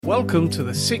Welcome to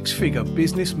the Six Figure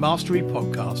Business Mastery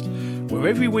Podcast, where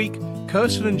every week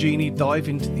Kirsten and Jeannie dive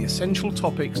into the essential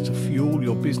topics to fuel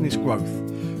your business growth,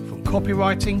 from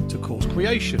copywriting to course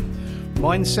creation,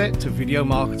 mindset to video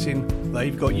marketing.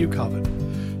 They've got you covered.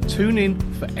 Tune in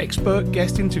for expert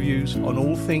guest interviews on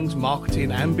all things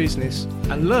marketing and business,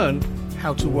 and learn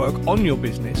how to work on your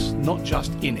business, not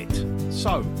just in it.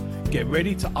 So get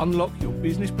ready to unlock your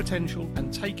business potential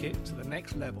and take it to the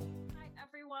next level. Hi,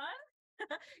 everyone.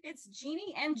 It's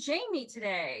Jeannie and Jamie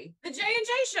today. The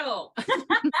J&J show. How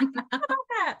about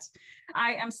that?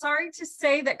 I am sorry to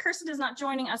say that Kirsten is not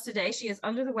joining us today. She is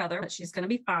under the weather, but she's going to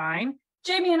be fine.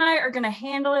 Jamie and I are going to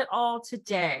handle it all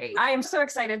today. I am so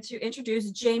excited to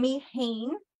introduce Jamie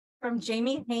Hayen from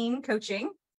Jamie Hayen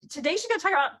Coaching. Today, she's going to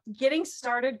talk about getting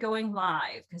started going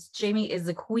live, because Jamie is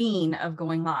the queen of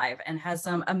going live and has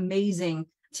some amazing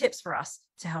tips for us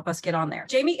to help us get on there.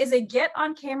 Jamie is a get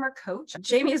on camera coach.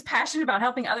 Jamie is passionate about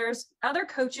helping other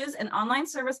coaches and online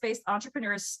service-based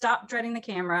entrepreneurs stop dreading the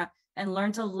camera and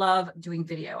learn to love doing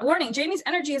video. Warning, Jamie's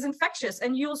energy is infectious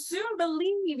and you'll soon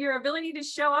believe your ability to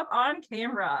show up on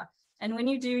camera. And when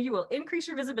you do, you will increase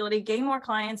your visibility, gain more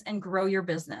clients, and grow your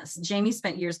business. Jamie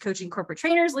spent years coaching corporate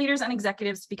trainers, leaders, and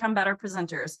executives to become better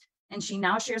presenters. And she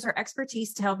now shares her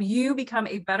expertise to help you become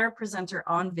a better presenter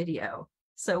on video.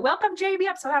 So welcome, Jamie.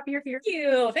 I'm so happy you're here. Thank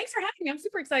you. Thanks for having me. I'm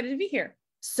super excited to be here.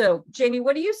 So, Jamie,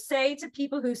 what do you say to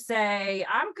people who say,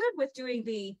 I'm good with doing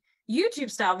the YouTube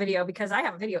style video because I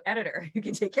have a video editor who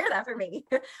can take care of that for me,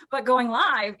 but going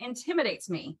live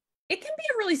intimidates me? It can be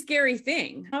a really scary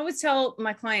thing. I always tell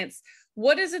my clients,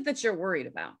 what is it that you're worried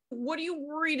about? What are you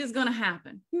worried is going to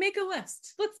happen? Make a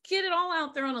list. Let's get it all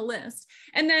out there on a list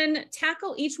and then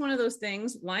tackle each one of those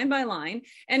things line by line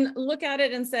and look at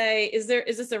it and say, is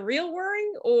this a real worry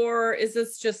or is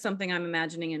this just something I'm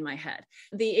imagining in my head?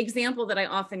 The example that I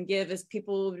often give is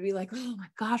people would be like, oh my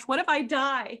gosh, what if I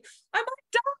die? I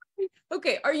might die.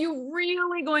 Okay. Are you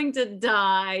really going to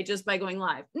die just by going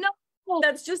live? No.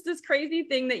 That's just this crazy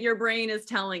thing that your brain is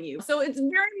telling you. So it's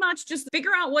very much just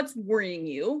figure out what's worrying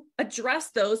you,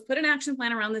 address those, put an action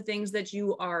plan around the things that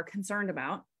you are concerned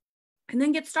about, and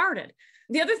then get started.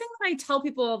 The other thing that I tell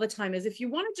people all the time is if you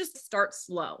want to just start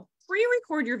slow,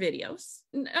 pre-record your videos.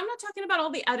 I'm not talking about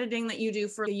all the editing that you do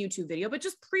for a YouTube video, but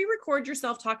just pre-record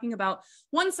yourself talking about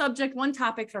one subject, one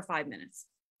topic for 5 minutes.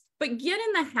 But get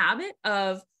in the habit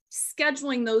of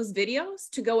scheduling those videos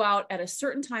to go out at a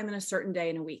certain time and a certain day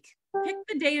in a week. Pick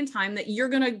the day and time that you're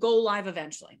going to go live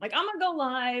eventually. Like I'm going to go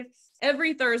live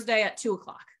every Thursday at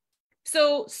 2:00.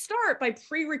 So start by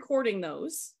pre-recording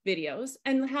those videos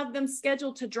and have them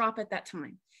scheduled to drop at that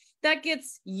time. That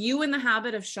gets you in the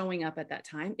habit of showing up at that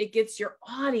time. It gets your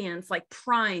audience like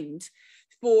primed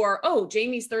for, oh,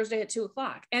 Jamie's Thursday at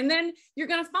 2:00. And then you're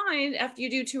going to find after you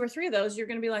do 2 or 3 of those, you're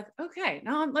going to be like, okay,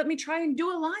 now let me try and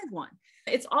do a live one.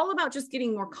 It's all about just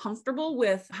getting more comfortable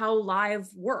with how live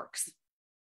works.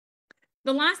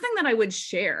 The last thing that I would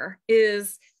share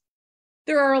is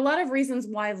there are a lot of reasons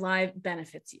why live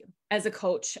benefits you as a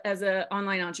coach, as an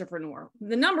online entrepreneur.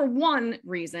 The number one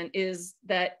reason is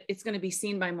that it's going to be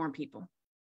seen by more people.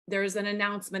 There's an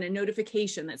announcement, a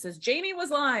notification that says Jamie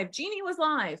was live, Jeannie was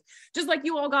live, just like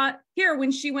you all got here when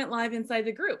she went live inside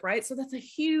the group, right? So that's a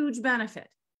huge benefit.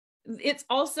 It's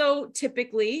also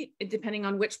typically, depending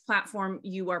on which platform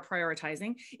you are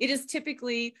prioritizing, it is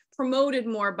typically promoted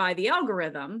more by the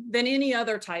algorithm than any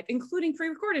other type, including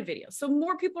pre-recorded videos. So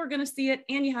more people are going to see it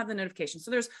and you have the notification. So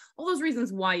there's all those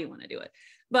reasons why you want to do it.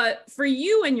 But for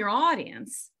you and your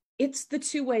audience, it's the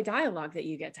two-way dialogue that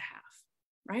you get to have,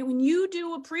 right? When you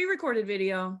do a pre-recorded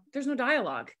video, there's no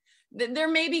dialogue.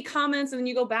 There may be comments and then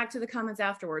you go back to the comments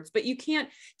afterwards, but you can't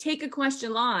take a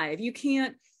question live. You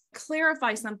can't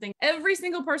clarify something. Every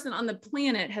single person on the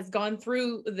planet has gone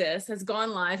through this, has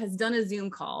gone live, has done a Zoom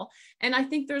call. And I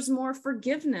think there's more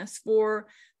forgiveness for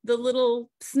the little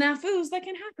snafus that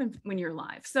can happen when you're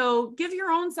live. So give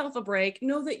your own self a break.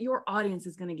 Know that your audience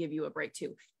is going to give you a break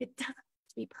too. It doesn't have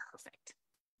to be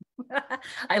perfect.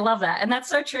 I love that. And that's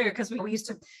so true because we used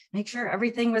to make sure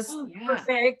everything was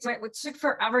perfect. It took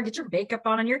forever, get your makeup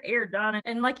on and your hair done.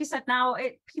 And like you said, now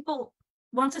people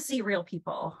want to see real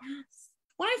people. Yes.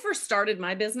 When I first started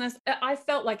my business, I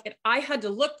felt like I had to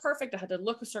look perfect. I had to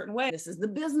look a certain way. This is the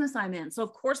business I'm in. So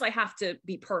of course I have to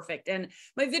be perfect. And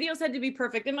my videos had to be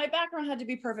perfect. And my background had to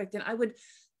be perfect. And I would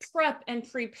prep and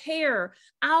prepare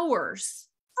hours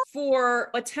for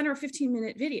a 10 or 15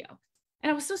 minute video. And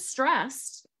I was so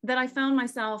stressed that I found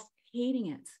myself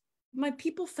hating it. my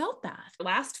people felt that.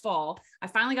 Last fall, I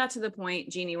finally got to the point,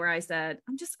 Jeannie, where I said,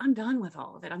 I'm done with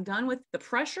all of it. I'm done with the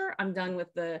pressure. I'm done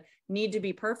with the need to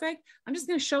be perfect. I'm just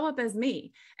going to show up as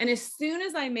me. And as soon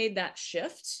as I made that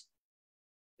shift,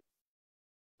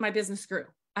 my business grew.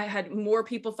 I had more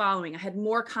people following. I had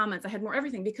more comments. I had more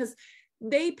everything, because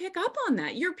they pick up on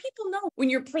that. Your people know when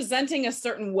you're presenting a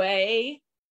certain way,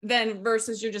 then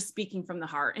versus you're just speaking from the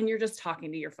heart and you're just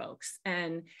talking to your folks,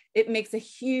 and it makes a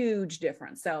huge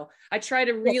difference. So I try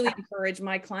to really encourage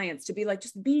my clients to be like,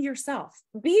 just be yourself,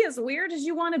 be as weird as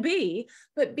you want to be,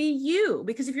 but be you,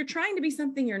 because if you're trying to be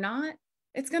something you're not,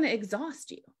 it's going to exhaust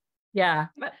you. Yeah,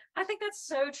 but I think that's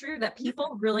so true that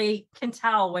people really can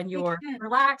tell when you're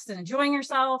relaxed and enjoying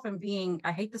yourself and being,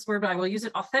 I hate this word, but I will use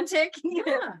it, authentic,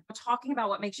 talking about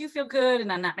what makes you feel good,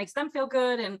 and then that makes them feel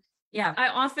good. And yeah, I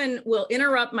often will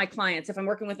interrupt my clients if I'm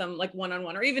working with them like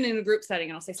one-on-one or even in a group setting,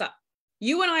 and I'll say, stop.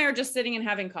 You and I are just sitting and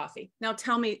having coffee. Now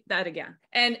tell me that again.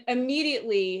 And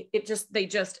immediately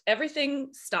everything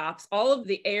stops. All of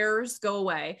the airs go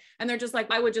away. And they're just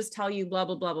like, I would just tell you blah,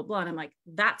 blah, blah, blah, blah. And I'm like,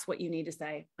 that's what you need to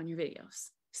say on your videos.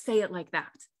 Say it like that.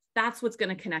 That's what's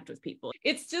going to connect with people.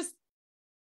 It's just,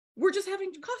 we're just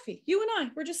having coffee. You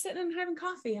and we're just sitting and having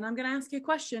coffee. And I'm going to ask you a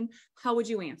question. How would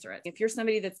you answer it? If you're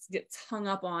somebody that gets hung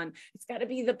up on, it's got to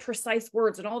be the precise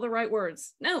words and all the right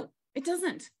words. No, it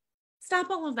doesn't.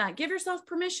 Stop all of that. Give yourself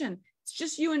permission. It's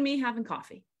just you and me having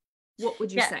coffee. What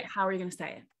would you say? How are you going to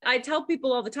say it? I tell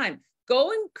people all the time, go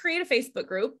and create a Facebook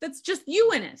group that's just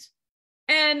you in it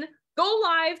and go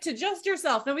live to just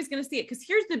yourself. Nobody's going to see it. Because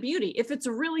here's the beauty. If it's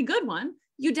a really good one,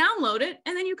 you download it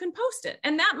and then you can post it.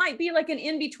 And that might be like an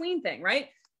in-between thing, right?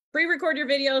 Pre-record your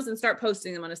videos and start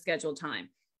posting them on a scheduled time.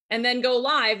 And then go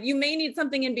live. You may need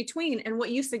something in between. And what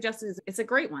you suggested is it's a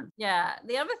great one. Yeah.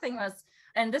 The other thing was,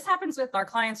 and this happens with our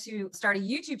clients who started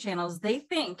YouTube channels, they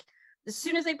think as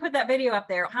soon as they put that video up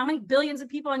there, how many billions of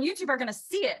people on YouTube are going to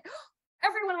see it?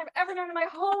 Everyone I've ever known in my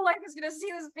whole life is going to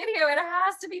see this video. It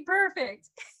has to be perfect.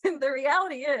 And the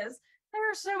reality is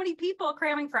there are so many people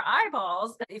cramming for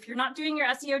eyeballs. If you're not doing your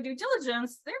SEO due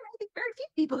diligence, there may be very few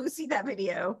people who see that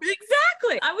video.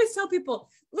 Exactly. I always tell people,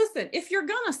 listen, if you're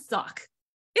going to suck,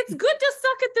 it's good to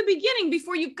suck at the beginning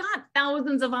before you've got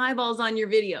thousands of eyeballs on your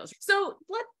videos. So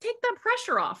let's take that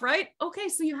pressure off, right? Okay,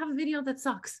 so you have a video that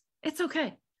sucks. It's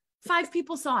okay. 5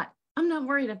 people saw it. I'm not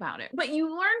worried about it. But you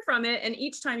learn from it, and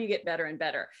each time you get better and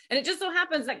better. And it just so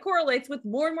happens that correlates with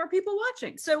more and more people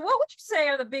watching. So what would you say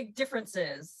are the big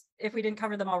differences, if we didn't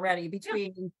cover them already,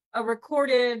 between a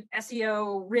recorded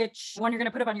SEO rich one you're going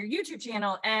to put up on your YouTube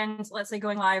channel and, let's say,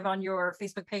 going live on your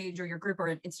Facebook page or your group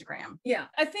or Instagram? Yeah,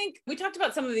 I think we talked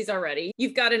about some of these already.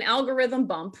 You've got an algorithm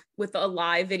bump with a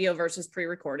live video versus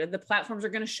pre-recorded. The platforms are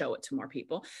going to show it to more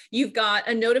people. You've got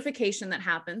a notification that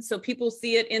happens, so people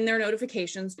see it in their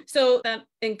notifications. So that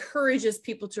encourages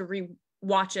people to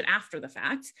watch it after the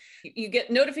fact. You get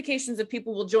notifications of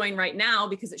people will join right now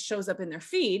because it shows up in their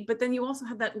feed, but then you also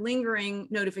have that lingering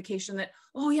notification that,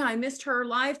 oh yeah, I missed her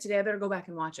live today. I better go back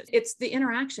and watch it. It's the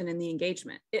interaction and the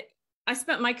engagement. I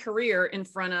spent my career in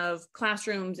front of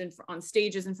classrooms and on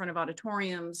stages in front of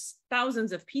auditoriums,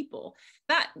 thousands of people.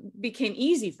 That became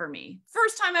easy for me.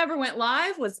 First time I ever went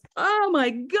live was, oh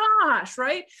my gosh,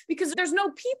 right? Because there's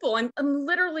no people. I'm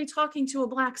literally talking to a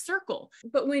black circle.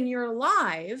 But when you're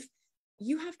live,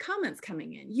 you have comments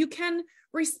coming in. You can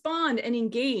respond and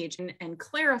engage and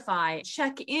clarify,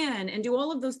 check in, and do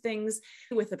all of those things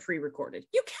with the pre-recorded.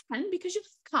 You can, because you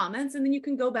have comments and then you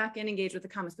can go back and engage with the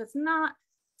comments, but it's not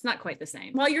quite the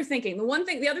same. While you're thinking,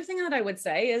 the other thing that I would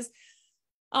say is,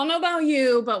 I don't know about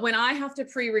you, but when I have to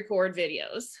pre-record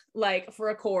videos, like for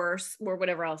a course or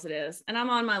whatever else it is, and I'm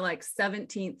on my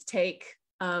 17th take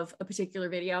of a particular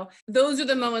video, those are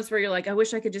the moments where you're like, I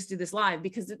wish I could just do this live,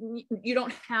 because you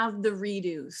don't have the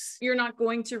redos. You're not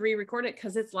going to re-record it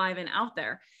because it's live and out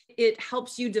there. It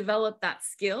helps you develop that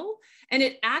skill, and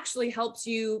it actually helps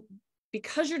you,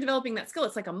 because you're developing that skill.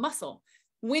 It's like a muscle.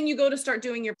 When you go to start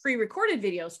doing your pre-recorded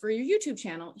videos for your YouTube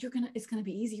channel, it's going to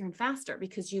be easier and faster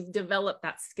because you've developed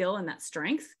that skill and that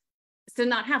strength to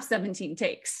not have 17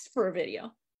 takes for a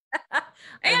video.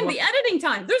 And the editing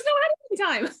time. There's no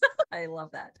editing time. I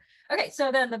love that. Okay,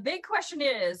 so then the big question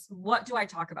is, what do I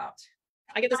talk about?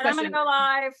 I get this question. I'm going to go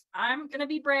live. I'm going to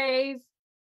be brave.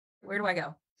 Where do I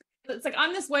go? It's like,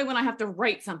 I'm this way when I have to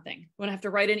write something, when I have to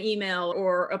write an email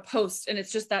or a post, and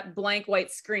it's just that blank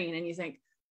white screen, and you think,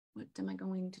 what am I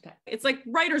going to type? It's like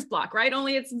writer's block, right?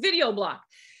 Only it's video block.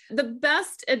 The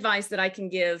best advice that I can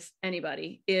give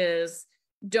anybody is,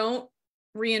 don't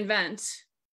reinvent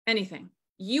anything.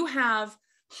 You have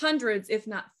hundreds, if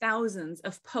not thousands,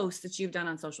 of posts that you've done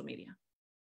on social media.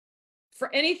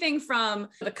 for anything from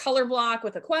the color block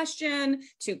with a question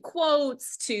to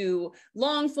quotes to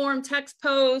long form text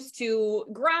posts to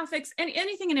graphics and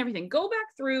anything and everything. Go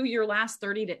back through your last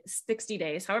 30 to 60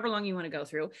 days, however long you want to go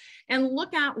through, and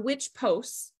look at which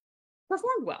posts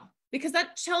performed well, because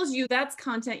that tells you that's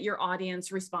content your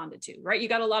audience responded to, right? You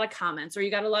got a lot of comments, or you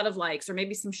got a lot of likes, or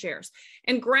maybe some shares,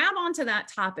 and grab onto that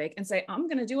topic and say, I'm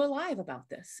going to do a live about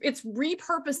this. It's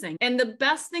repurposing. And the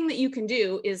best thing that you can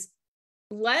do is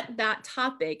let that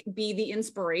topic be the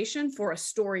inspiration for a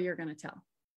story you're going to tell.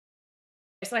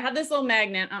 So I have this little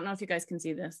magnet. I don't know if you guys can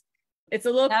see this. It's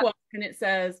a little quote, and it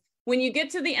says, when you get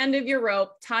to the end of your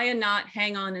rope, tie a knot,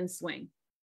 hang on, and swing.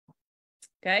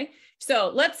 Okay.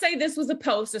 So let's say this was a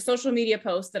post, a social media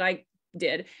post that I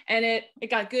did, and it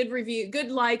got good review,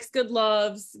 good likes, good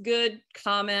loves, good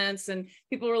comments. And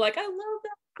people were like, I love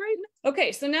that. Great.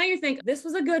 Okay. So now you think this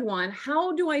was a good one.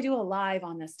 How do I do a live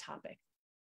on this topic?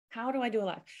 How do I do a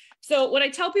live? So what I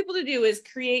tell people to do is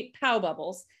create POW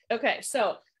bubbles. Okay.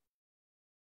 So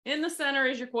in the center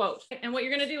is your quote. And what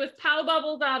you're going to do is POW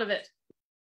bubbles out of it.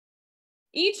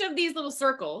 Each of these little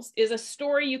circles is a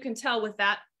story you can tell with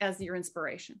that as your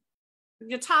inspiration.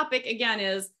 The topic, again,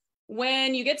 is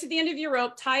when you get to the end of your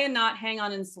rope, tie a knot, hang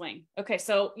on, and swing. Okay,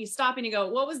 so you stop and you go,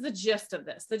 what was the gist of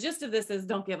this? The gist of this is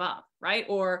don't give up, right?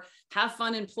 Or have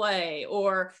fun and play,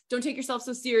 or don't take yourself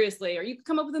so seriously, or you could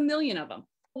come up with a million of them.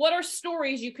 What are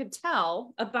stories you could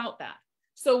tell about that?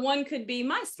 So one could be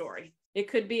my story. It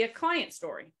could be a client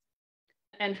story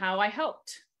and how I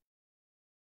helped.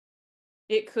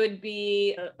 It could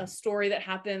be a story that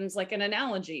happens, like an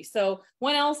analogy. So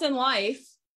when else in life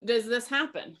does this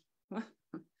happen?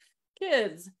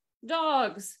 Kids,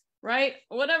 dogs, right?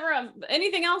 Whatever,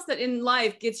 anything else that in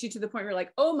life gets you to the point where you're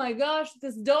like, oh my gosh,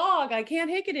 this dog, I can't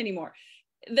take it anymore.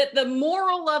 That the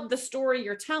moral of the story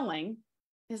you're telling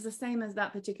is the same as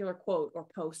that particular quote or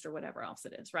post or whatever else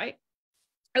it is, right?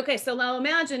 Okay, so now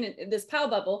imagine this POW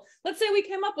bubble. Let's say we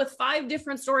came up with 5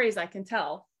 different stories I can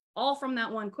tell, all from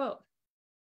that one quote.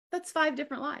 That's 5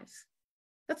 different lives.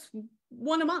 That's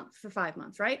 1 a month for 5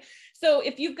 months, right? So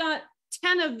if you've got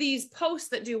 10 of these posts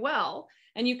that do well,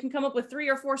 and you can come up with 3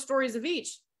 or 4 stories of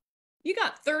each, you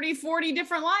got 30, 40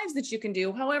 different lives that you can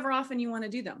do however often you want to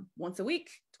do them. Once a week,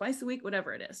 twice a week,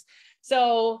 whatever it is.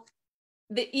 So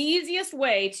the easiest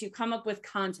way to come up with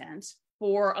content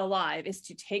for a live is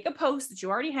to take a post that you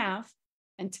already have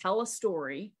and tell a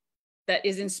story that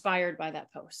is inspired by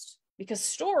that post. Because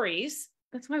stories,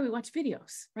 that's why we watch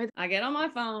videos, right? I get on my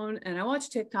phone and I watch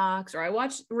TikToks or I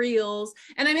watch Reels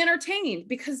and I'm entertained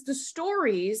because the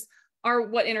stories are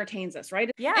what entertains us, right?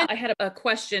 Yeah. And I had a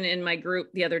question in my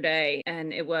group the other day,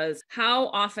 and it was, how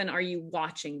often are you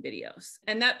watching videos?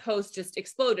 And that post just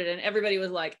exploded, and everybody was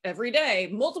like, every day,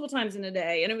 multiple times in a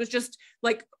day. And it was just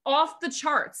like off the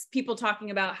charts, people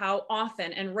talking about how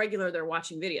often and regular they're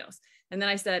watching videos. And then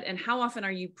I said, and how often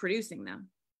are you producing them?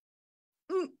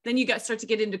 Then you start to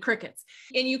get into crickets,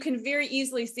 and you can very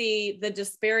easily see the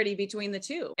disparity between the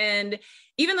two. And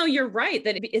even though you're right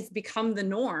that it's become the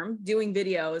norm doing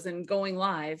videos and going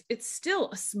live, it's still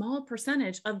a small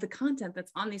percentage of the content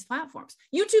that's on these platforms.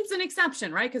 YouTube's an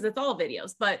exception, right? Because it's all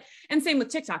videos, and same with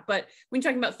TikTok. But when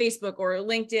you're talking about Facebook or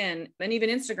LinkedIn and even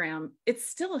Instagram, it's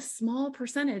still a small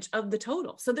percentage of the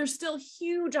total. So there's still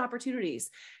huge opportunities,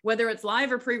 whether it's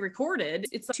live or pre-recorded.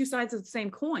 It's 2 sides of the same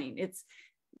coin.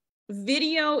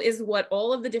 Video is what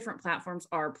all of the different platforms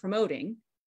are promoting,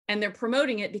 and they're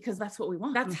promoting it because that's what we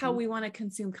want. That's how we want to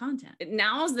consume content.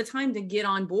 Now is the time to get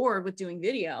on board with doing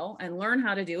video and learn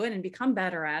how to do it and become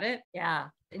better at it. Yeah.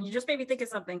 And you just made me think of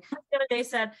something. The other day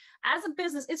said, as a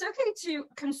business, it's okay to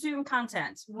consume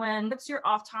content when it's your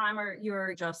off time or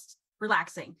you're just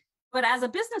relaxing. But as a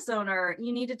business owner,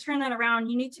 you need to turn that around.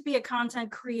 You need to be a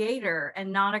content creator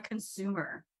and not a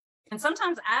consumer. And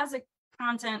sometimes as a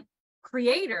content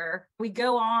creator, we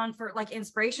go on for like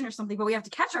inspiration or something, but we have to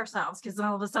catch ourselves because then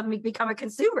all of a sudden we become a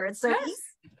consumer. It's so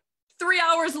easy. 3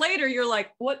 hours later, you're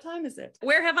like, what time is it?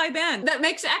 Where have I been? That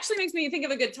actually makes me think of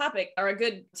a good topic or a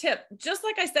good tip. Just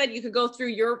like I said, you could go through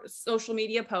your social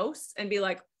media posts and be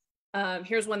like,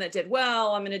 here's one that did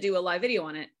well. I'm going to do a live video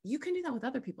on it. You can do that with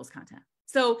other people's content.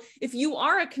 So if you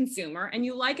are a consumer and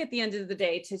you like at the end of the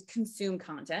day to consume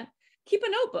content, keep a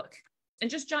notebook and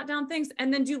just jot down things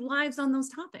and then do lives on those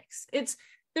topics.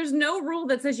 There's no rule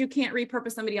that says you can't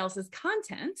repurpose somebody else's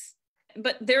content,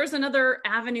 but there's another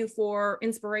avenue for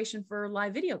inspiration for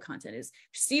live video content is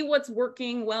see what's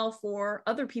working well for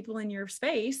other people in your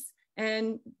space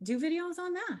and do videos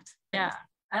on that. Yeah.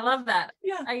 I love that.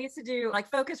 Yeah. I used to do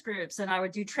like focus groups and I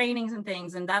would do trainings and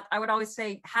things. And that I would always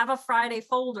say, have a Friday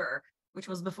folder which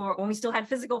was before when we still had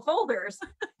physical folders.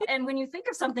 And when you think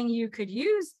of something you could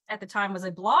use at the time was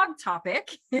a blog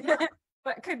topic,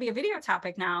 but it could be a video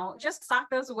topic now, just sock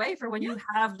those away for when you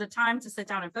have the time to sit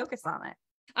down and focus on it.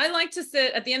 I like to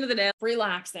sit at the end of the day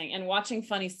relaxing and watching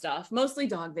funny stuff, mostly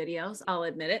dog videos, I'll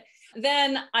admit it.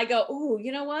 Then I go, oh,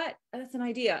 you know what? That's an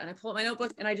idea. And I pull up my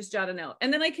notebook and I just jot a note.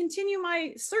 And then I continue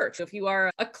my search. If you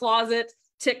are a closet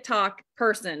TikTok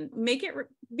person, make it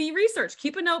be research.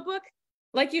 Keep a notebook.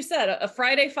 Like you said, a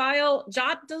Friday file,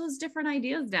 jot those different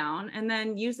ideas down and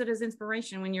then use it as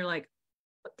inspiration when you're like,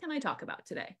 what can I talk about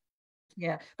today?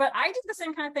 Yeah, but I did the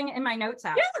same kind of thing in my notes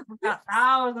app. Yeah. I've got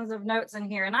thousands of notes in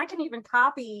here, and I can even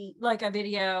copy like a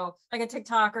video, like a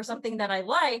TikTok or something that I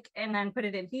like, and then put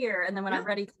it in here. And then when I'm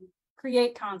ready to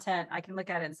create content, I can look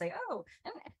at it and say, oh,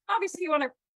 and obviously you want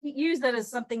to use that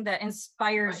as something that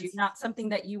inspires you, not something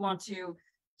that you want to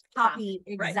copy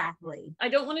exactly. I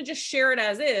don't want to just share it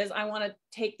as is. I want to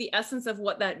take the essence of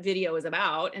what that video is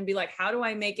about and be like, how do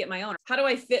I make it my own? How do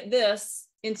I fit this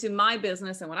into my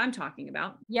business and what I'm talking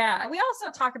about? Yeah. We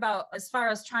also talk about, as far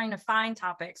as trying to find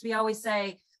topics, we always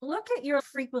say, look at your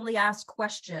frequently asked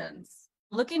questions.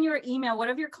 Look in your email. What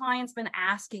have your clients been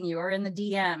asking you, or in the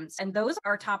DMs? And those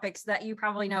are topics that you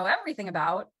probably know everything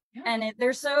about. Yeah. And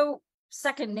they're so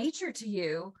second nature to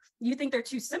you. You think they're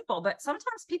too simple, but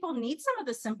sometimes people need some of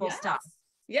the simple stuff.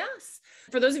 Yes.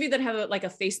 For those of you that have a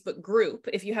Facebook group,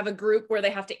 if you have a group where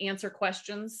they have to answer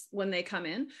questions when they come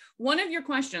in, one of your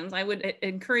questions, I would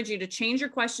encourage you to change your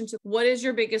question to, what is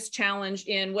your biggest challenge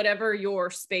in whatever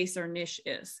your space or niche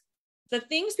is? The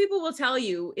things people will tell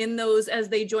you in those as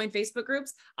they join Facebook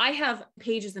groups, I have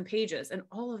pages and pages, and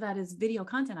all of that is video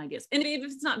content ideas. And if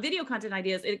it's not video content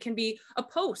ideas, it can be a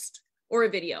post or a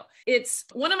video. It's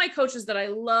one of my coaches that I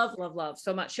love, love, love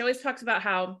so much. She always talks about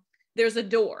how there's a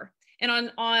door.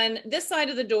 And on this side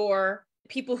of the door,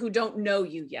 people who don't know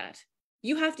you yet,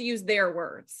 you have to use their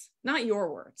words, not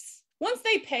your words. Once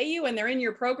they pay you and they're in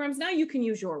your programs, now you can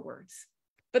use your words.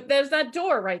 But there's that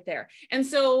door right there. And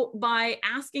so by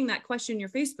asking that question in your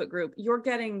Facebook group, you're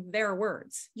getting their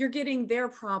words. You're getting their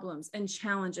problems and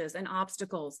challenges and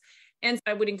obstacles. And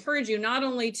I would encourage you not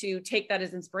only to take that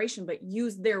as inspiration, but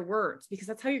use their words, because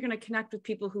that's how you're going to connect with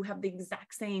people who have the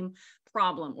exact same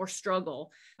problem or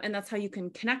struggle. And that's how you can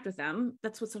connect with them.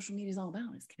 That's what social media is all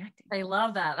about, is connecting. I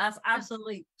love that. That's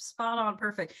absolutely spot on.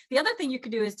 Perfect. The other thing you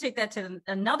could do is take that to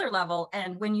another level.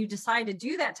 And when you decide to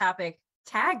do that topic,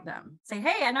 tag them. Say,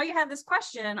 hey, I know you have this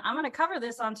question. I'm going to cover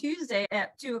this on Tuesday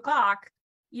at 2:00.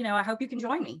 I hope you can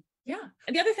join me. Yeah.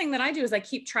 And the other thing that I do is I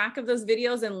keep track of those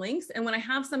videos and links. And when I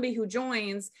have somebody who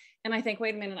joins and I think,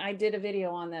 wait a minute, I did a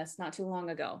video on this not too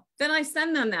long ago, then I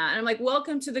send them that. And I'm like,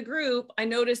 welcome to the group. I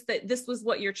noticed that this was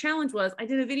what your challenge was. I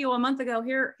did a video a month ago.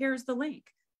 Here's the link.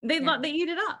 They eat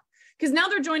it up, because now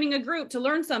they're joining a group to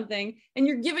learn something, and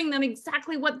you're giving them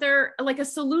exactly what they're like, a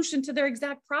solution to their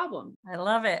exact problem. I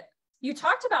love it. You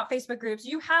talked about Facebook groups.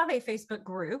 You have a Facebook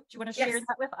group. Do you want to share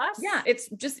that with us? Yeah,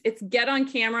 it's Get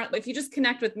on Camera. If you just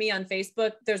connect with me on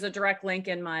Facebook, there's a direct link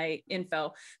in my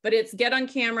info, but it's Get on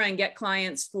Camera and Get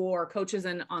Clients for coaches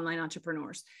and online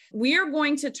entrepreneurs. We are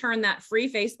going to turn that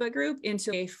free Facebook group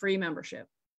into a free membership.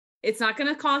 It's not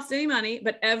going to cost any money,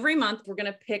 but every month we're going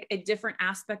to pick a different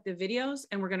aspect of videos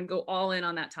and we're going to go all in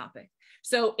on that topic.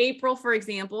 So April, for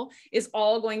example, is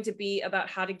all going to be about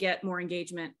how to get more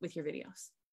engagement with your videos.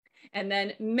 And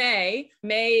then May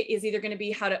is either going to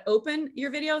be how to open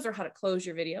your videos or how to close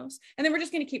your videos. And then we're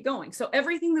just going to keep going. So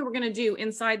everything that we're going to do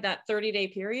inside that 30-day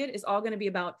period is all going to be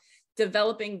about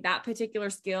developing that particular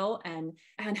skill and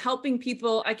helping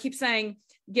people, I keep saying,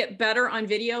 get better on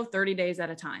video 30 days at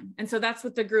a time. And so that's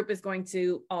what the group is going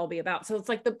to all be about. So it's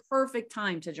like the perfect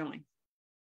time to join.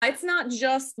 It's not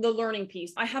just the learning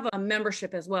piece. I have a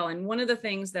membership as well. And one of the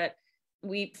things that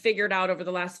we figured out over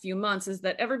the last few months is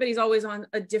that everybody's always on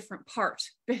a different part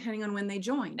depending on when they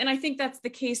join. And I think that's the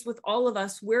case with all of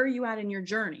us. Where are you at in your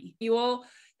journey?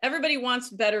 Everybody wants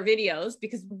better videos,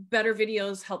 because better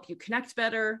videos help you connect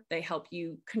better. They help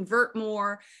you convert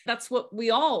more. That's what we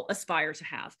all aspire to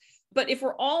have. But if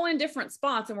we're all in different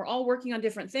spots and we're all working on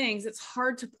different things, it's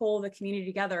hard to pull the community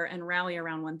together and rally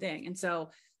around one thing. And so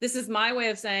this is my way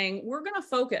of saying, we're going to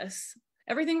focus.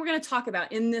 Everything we're going to talk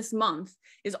about in this month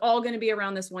is all going to be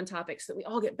around this one topic so that we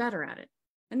all get better at it.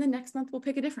 And then next month we'll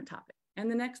pick a different topic. And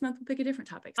the next month we'll pick a different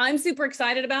topic. I'm super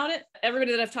excited about it.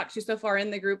 Everybody that I've talked to so far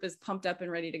in the group is pumped up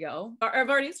and ready to go. I've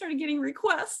already started getting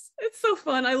requests. It's so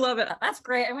fun. I love it. That's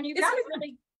great. And when you've got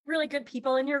really good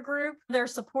people in your group, they're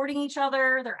supporting each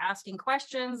other, they're asking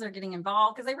questions, they're getting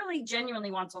involved because they really genuinely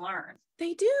want to learn.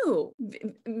 They do.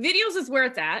 Videos is where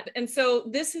it's at. And so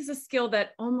this is a skill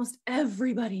that almost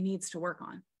everybody needs to work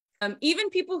on. Even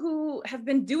people who have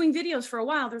been doing videos for a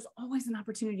while, there's always an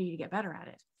opportunity to get better at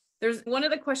it. There's one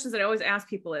of the questions that I always ask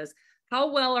people is,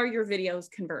 how well are your videos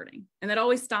converting? And that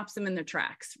always stops them in their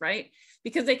tracks, right?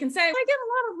 Because they can say, I get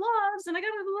a lot of loves and I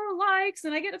get a lot of likes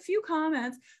and I get a few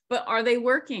comments, but are they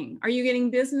working? Are you getting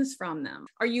business from them?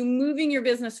 Are you moving your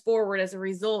business forward as a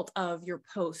result of your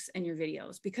posts and your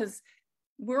videos? Because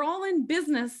we're all in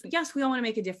business. Yes, we all want to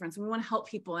make a difference and we want to help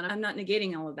people. And I'm not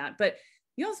negating all of that, but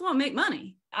you also want to make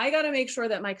money. I got to make sure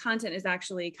that my content is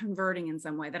actually converting in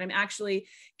some way, that I'm actually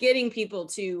getting people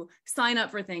to sign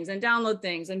up for things and download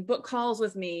things and book calls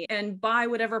with me and buy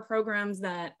whatever programs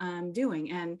that I'm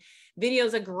doing. And video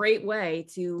is a great way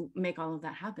to make all of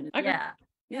that happen. Yeah.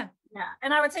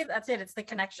 And I would say that's it. It's the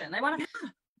connection.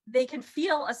 They can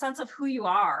feel a sense of who you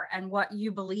are and what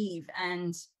you believe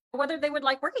and whether they would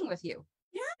like working with you.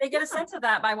 Yeah. They get a sense of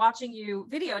that by watching you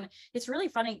video. And it's really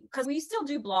funny because we still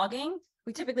do blogging.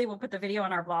 We typically will put the video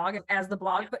on our blog as the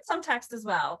blog, but some text as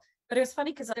well. But it was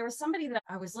funny because there was somebody that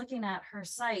I was looking at her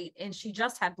site and she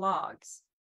just had blogs.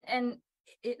 And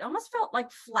it almost felt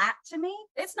like flat to me.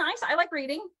 It's nice. I like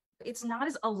reading. It's not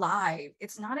as alive.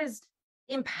 It's not as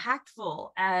impactful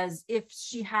as if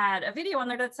she had a video on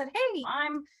there that said, hey,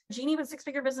 I'm Jeannie with Six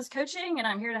Figure Business Coaching and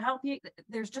I'm here to help you.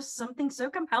 There's just something so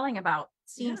compelling about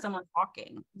seeing someone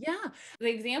talking. Yeah. The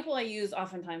example I use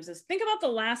oftentimes is think about the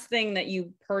last thing that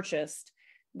you purchased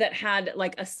that had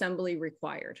like assembly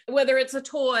required, whether it's a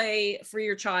toy for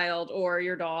your child or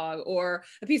your dog or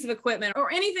a piece of equipment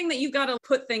or anything that you've got to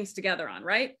put things together on,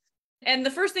 right? And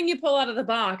the first thing you pull out of the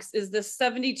box is this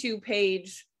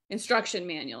 72-page instruction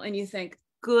manual. And you think,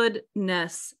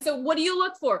 goodness. So what do you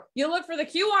look for? You look for the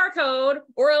QR code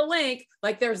or a link,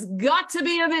 like there's got to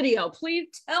be a video. Please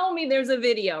tell me there's a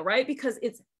video, right? Because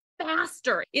it's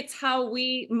faster. It's how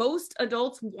most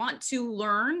adults want to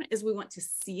learn is we want to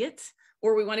see it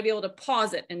or we want to be able to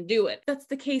pause it and do it. That's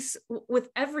the case with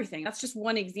everything. That's just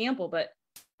one example, but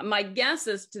my guess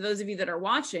is to those of you that are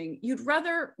watching, you'd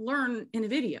rather learn in a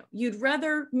video. You'd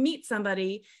rather meet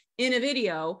somebody in a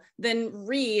video than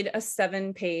read a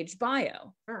 7-page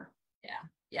bio. Sure.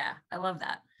 Yeah. I love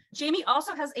that. Jamie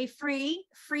also has a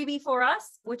freebie for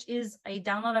us, which is a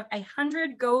download of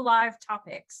 100 go live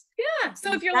topics. Yeah.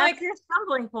 So if you're that's like your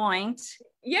stumbling point.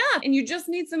 Yeah. And you just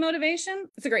need some motivation,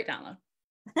 it's a great download.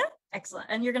 Excellent.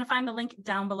 And you're going to find the link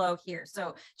down below here.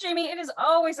 So Jamie, it is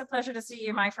always a pleasure to see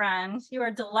you, my friend. You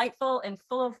are delightful and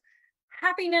full of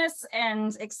happiness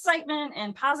and excitement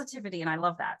and positivity. And I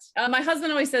love that. My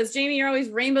husband always says, Jamie, you're always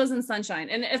rainbows and sunshine.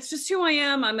 And it's just who I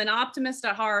am. I'm an optimist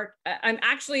at heart. I'm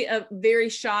actually a very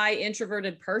shy,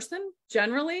 introverted person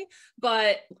generally,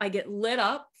 but I get lit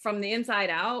up from the inside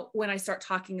out when I start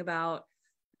talking about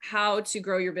how to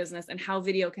grow your business and how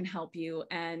video can help you.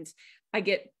 And I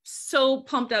get so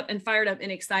pumped up and fired up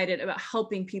and excited about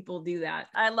helping people do that.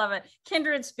 I love it.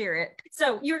 Kindred spirit.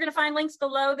 So you're going to find links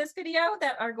below this video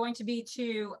that are going to be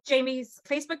to Jamie's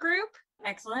Facebook group.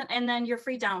 Excellent. And then your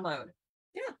free download.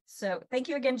 Yeah. So thank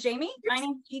you again, Jamie. My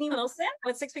name is Jeannie Wilson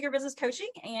with Six Figure Business Coaching.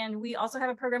 And we also have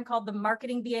a program called the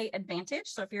Marketing VA Advantage.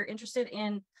 So if you're interested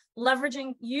in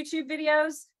leveraging YouTube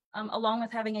videos, along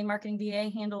with having a marketing VA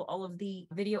handle all of the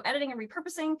video editing and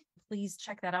repurposing, please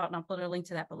check that out. And I'll put a link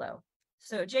to that below.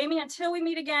 So Jamie, until we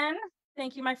meet again,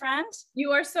 thank you, my friend.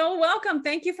 You are so welcome.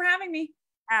 Thank you for having me.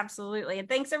 Absolutely. And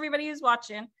thanks everybody who's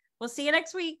watching. We'll see you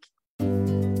next week.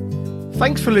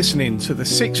 Thanks for listening to the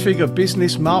Six Figure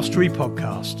Business Mastery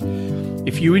Podcast.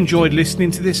 If you enjoyed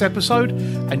listening to this episode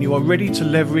and you are ready to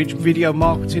leverage video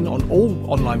marketing on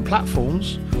all online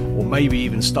platforms, or maybe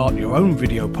even start your own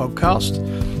video podcast,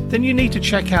 then you need to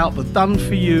check out the Done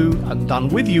For You and Done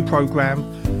With You program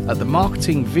at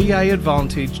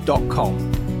themarketingvaadvantage.com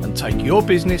and take your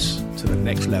business to the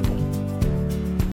next level.